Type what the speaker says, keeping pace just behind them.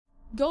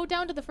Go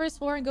down to the first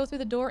floor and go through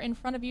the door in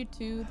front of you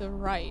to the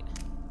right.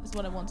 Is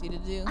what I want you to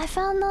do. I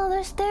found the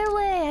other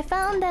stairway. I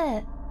found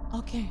it.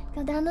 Okay.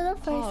 Go down to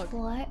the first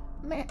floor.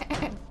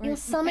 You'll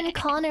summon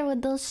Connor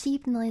with those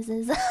sheep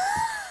noises.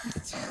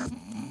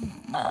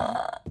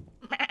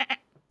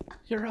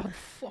 You're all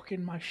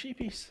fucking my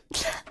sheepies.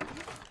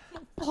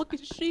 Fucking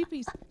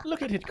sheepies.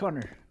 Look at it,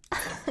 Connor.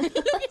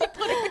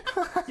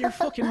 You're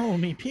fucking all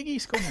me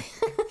piggies, Connor.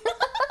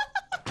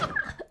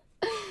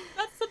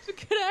 That's such a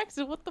good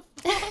accent. What the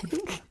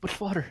fuck? But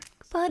father.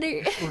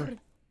 Butter.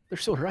 They're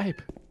so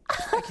ripe.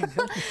 I can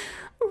help you.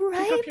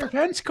 Ripe? Pick up your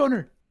pants,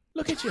 Connor.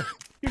 Look at you.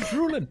 You're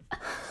drooling.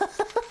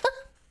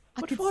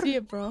 I can see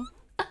it, bro.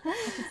 I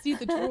can see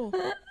the drool.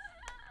 You're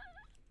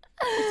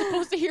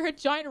supposed to hear a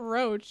giant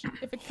roach.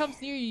 If it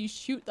comes near you, you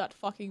shoot that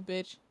fucking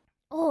bitch.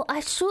 Oh,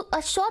 I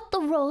shot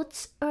the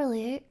roach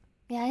earlier.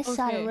 Yeah, I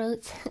shot a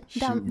roach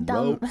down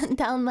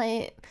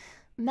my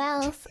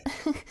mouth.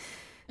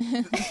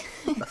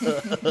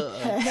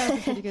 That was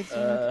a pretty good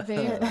joke.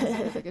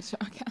 That was a good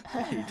joke.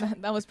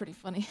 That was pretty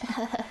funny.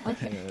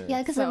 Okay.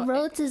 Yeah, because a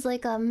roach is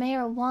like a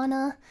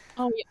marijuana.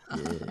 Oh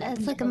yeah.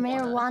 It's like a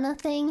marijuana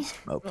thing.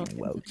 Smoking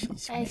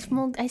roaches. I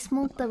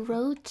smoked the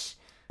roach.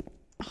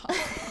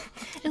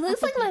 It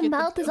looks like my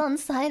mouth is on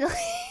sideways.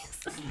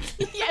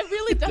 Yeah, it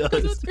really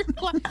does.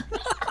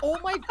 Oh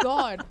my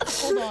god.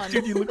 Hold on.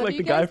 Dude, you look like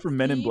the guy from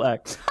Men in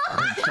Black. This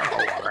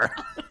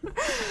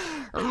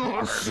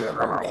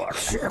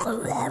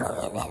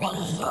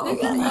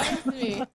reminds me.